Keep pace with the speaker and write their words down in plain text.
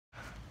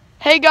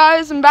Hey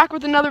guys, I'm back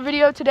with another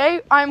video.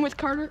 Today I'm with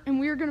Carter and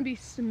we are going to be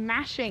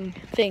smashing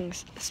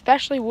things,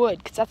 especially wood,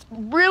 because that's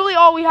really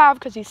all we have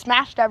because he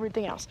smashed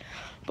everything else.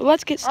 But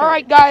let's get started.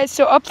 Alright guys,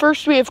 so up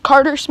first we have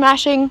Carter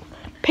smashing.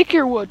 Pick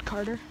your wood,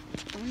 Carter.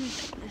 I'm gonna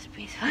pick this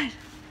piece out.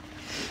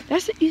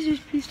 That's the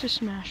easiest piece to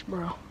smash,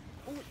 bro.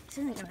 Oh, it's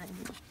in there.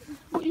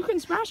 Well, you can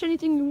smash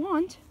anything you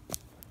want.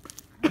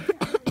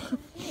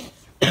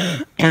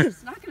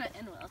 It's not gonna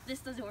end well. If this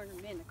doesn't work, I'm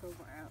getting the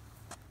crowbar out.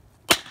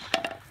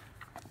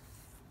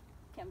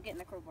 Okay, I'm getting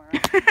the crowbar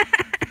out.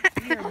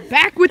 We are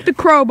back with the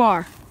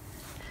crowbar.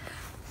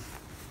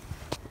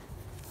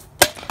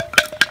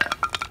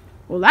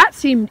 Well, that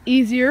seemed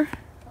easier.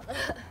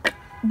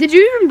 Did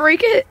you even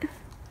break it?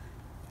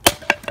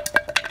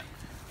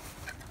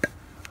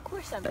 Of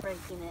course I'm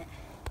breaking it.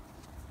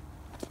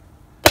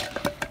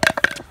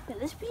 Yeah,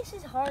 this piece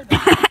is hard.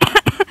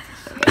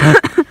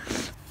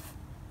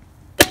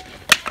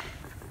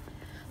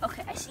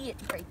 Okay, I see it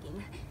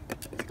breaking.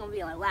 It's gonna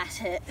be my last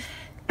hit.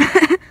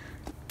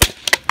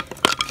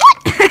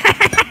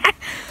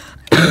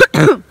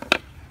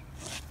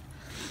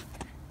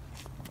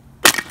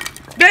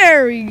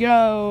 There we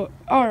go.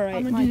 All right,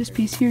 I'm gonna do this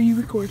piece here. You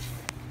record.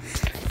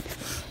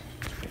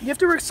 You have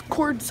to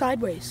record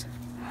sideways.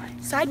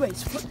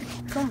 Sideways. Flip the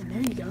phone.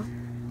 There you go.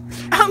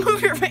 I'll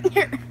move your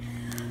finger.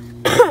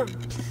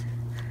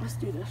 Let's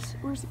do this.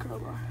 Where's the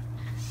crowbar?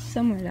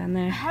 Somewhere down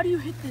there. How do you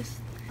hit this?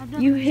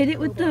 You hit it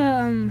with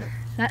the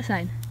that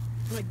side.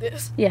 Like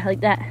this? Yeah,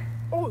 like that.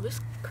 Oh, this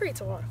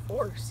creates a lot of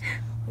force.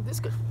 Like this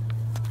could.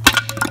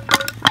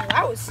 Oh,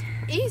 that was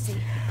easy.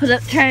 Put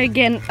up. Try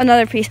again.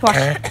 Another piece. Watch.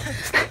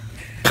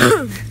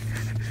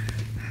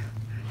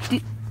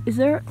 Is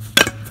there?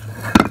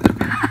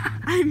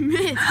 I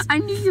missed. I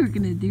knew you were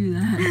gonna do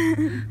that.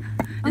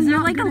 Is there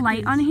like a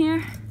light on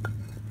here?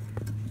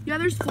 Yeah,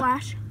 there's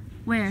flash.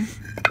 Where?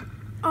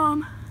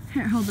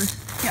 Here, Hold this.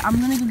 Yeah, I'm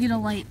gonna go get a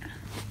light.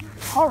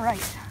 All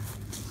right.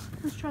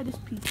 Let's try this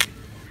piece.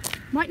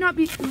 Might not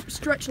be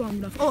stretched long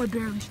enough. Oh, I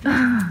barely stretched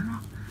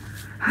long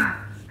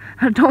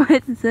enough. Don't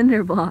hit the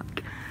cinder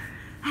block.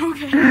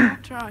 Okay, I'll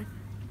try.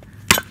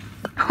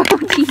 Oh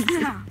Jesus!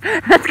 Yeah.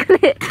 That's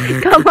gonna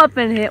come up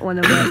and hit one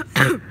of us.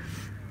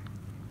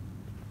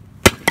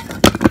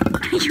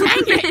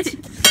 Dang it!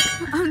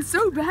 I'm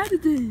so bad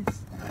at this.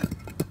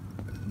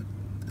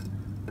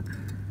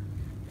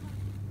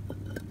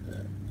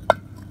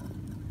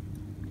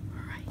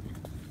 Alright.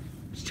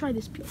 Let's try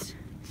this piece.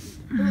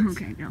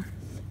 Okay, go.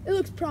 It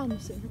looks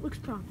promising. It looks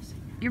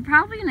promising. You're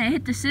probably gonna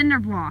hit the cinder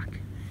block.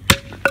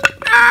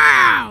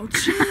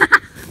 Ouch!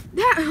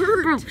 That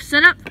hurt. Bro,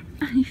 sit up.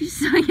 You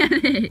suck at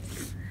it.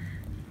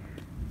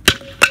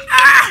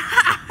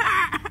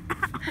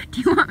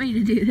 Do you want me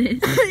to do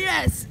this?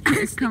 Yes.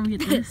 Here, come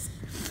get this.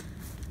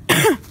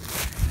 I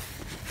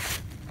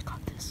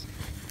got this.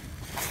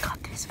 I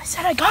got this. I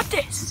said I got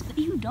this.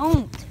 You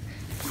don't.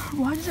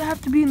 Why does it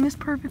have to be in this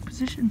perfect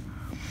position?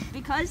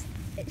 Because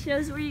it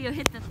shows where you go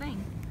hit the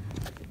thing.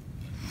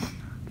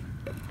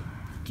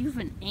 Do you have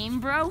an aim,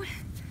 bro?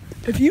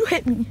 If you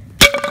hit me.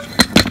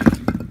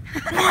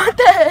 What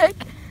the heck?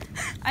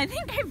 I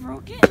think I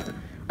broke it.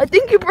 I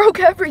think you broke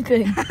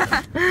everything.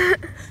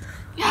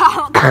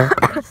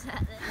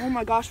 Oh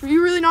my gosh, were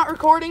you really not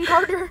recording,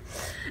 Carter?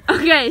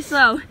 Okay,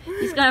 so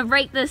he's gonna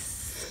break this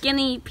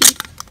skinny piece.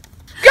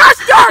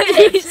 Gosh darn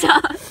it! You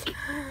suck.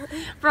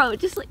 Bro,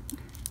 just like...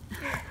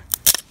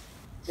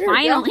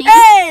 Finally.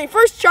 Hey,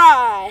 first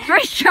try.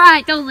 First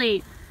try, don't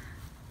leave.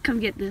 Come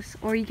get this,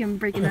 or you can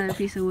break another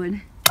piece of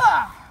wood.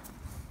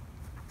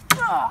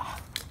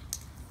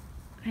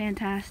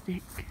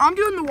 Fantastic. I'm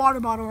doing the water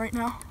bottle right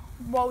now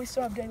while we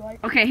still have daylight.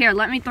 Okay, here,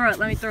 let me throw it.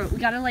 We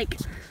gotta like...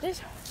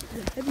 This.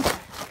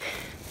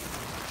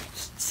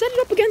 Just set it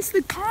up against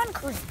the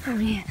concrete. Oh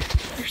man.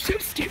 You're so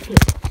stupid.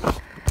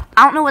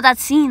 I don't know what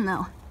that's seen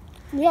though.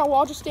 Yeah, well,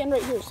 I'll just stand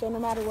right here so no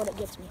matter what it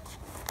gets me.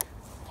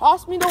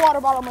 Toss me the water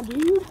bottle, my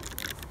dude.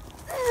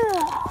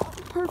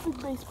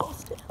 Perfect baseball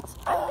stance.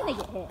 I'm gonna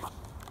get hit.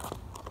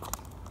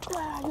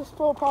 You'll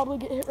still probably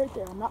get hit right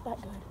there. I'm not that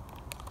good.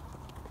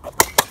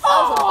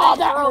 Oh,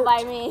 that throw hurt.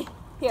 by me.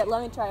 Here,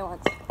 let me try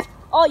once.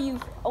 Oh, you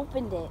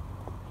opened it.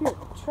 Here,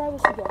 try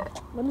this again.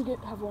 Let me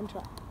have one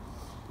try.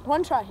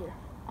 One try here.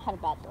 I had a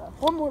bad throw.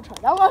 One more try.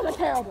 That was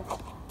terrible.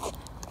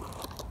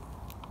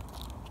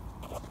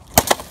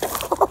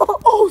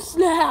 Oh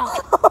snap!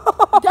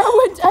 That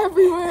went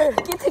everywhere.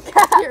 Get the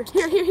cap.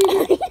 Here.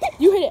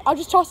 You hit it. I'll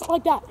just toss it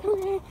like that.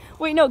 Okay.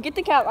 Wait, no, get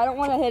the cap. I don't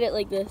want to hit it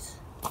like this.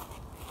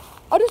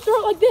 I'll just throw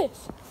it like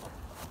this.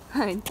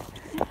 Fine.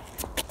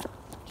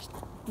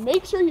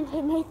 Make sure you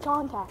make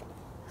contact.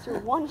 It's your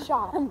one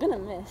shot. I'm gonna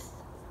miss.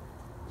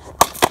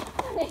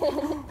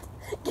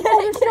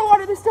 There's still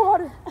water. There's still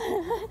water.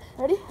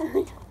 Ready?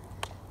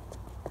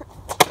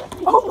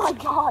 Oh my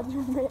God,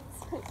 you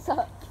missed. I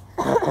suck.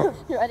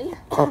 You ready?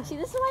 See,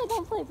 this is why I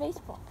don't play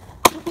baseball.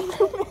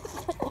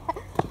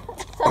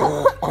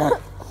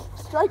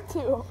 Strike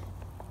two.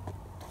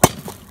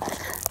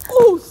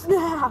 Oh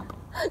snap!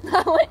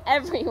 That went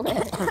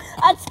everywhere.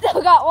 I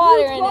still got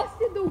water in it.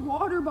 busted the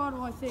water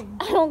bottle, I think.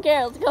 I don't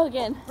care. Let's go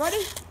again.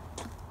 Ready?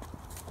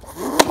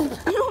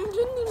 You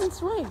didn't even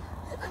swing.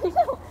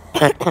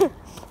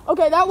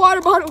 Okay, that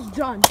water bottle's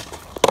done.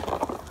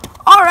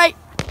 All right.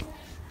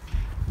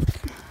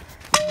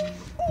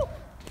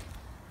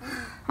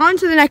 On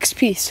to the next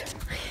piece.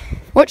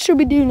 What should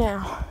we do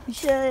now? We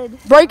should.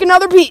 Break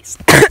another piece.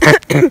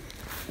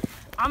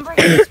 I'm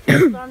breaking this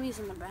piece, but I'm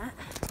using the bat.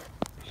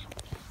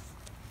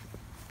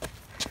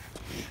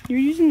 You're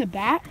using the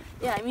bat?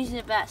 Yeah, I'm using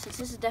the bat since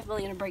this is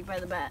definitely going to break by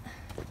the bat.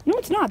 No,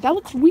 it's not. That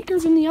looks weaker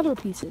than the other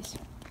pieces.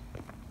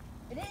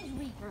 It is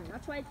weaker.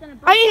 That's why it's going to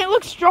break. I mean, it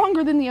looks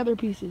stronger than the other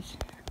pieces.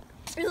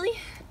 Really?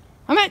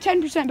 I'm at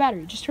 10%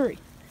 battery. Just hurry.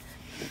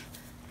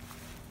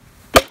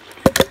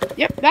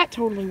 Yep, that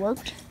totally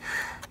worked.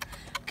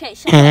 Okay,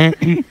 shut up.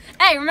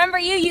 Hey, remember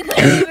you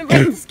couldn't even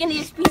break the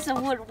skinniest piece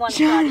of wood one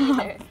shot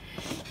either.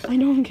 I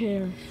don't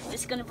care.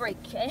 It's going to break,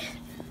 okay?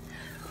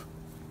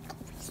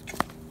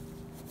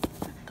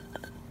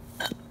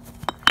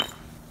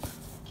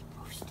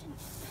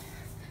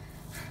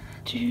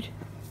 Dude.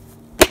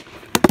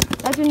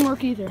 That didn't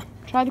work either.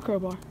 Try the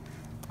crowbar.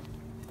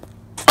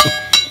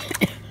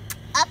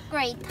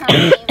 Upgrade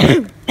time.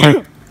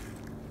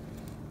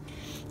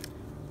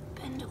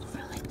 Bend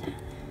over like that.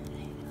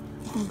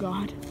 Oh,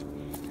 God.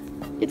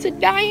 It's a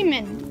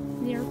diamond.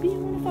 They're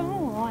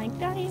beautiful like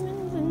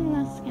diamonds in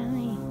the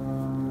sky.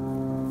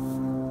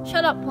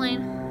 Shut up,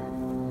 plane.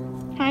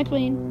 Hi,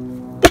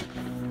 plane.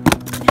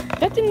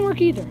 That didn't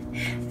work either.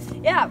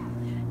 Yeah.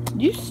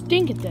 You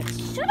stink at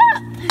this. Shut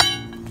up.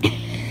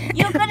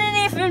 You couldn't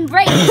even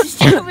break this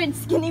stupid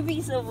skinny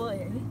piece of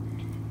wood.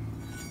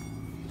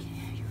 Okay,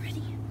 are you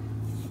ready?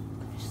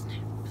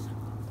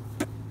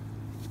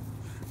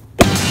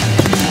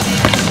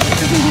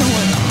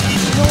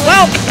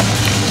 Well,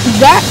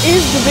 that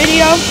is the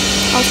video.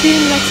 I'll see you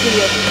in the next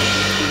video.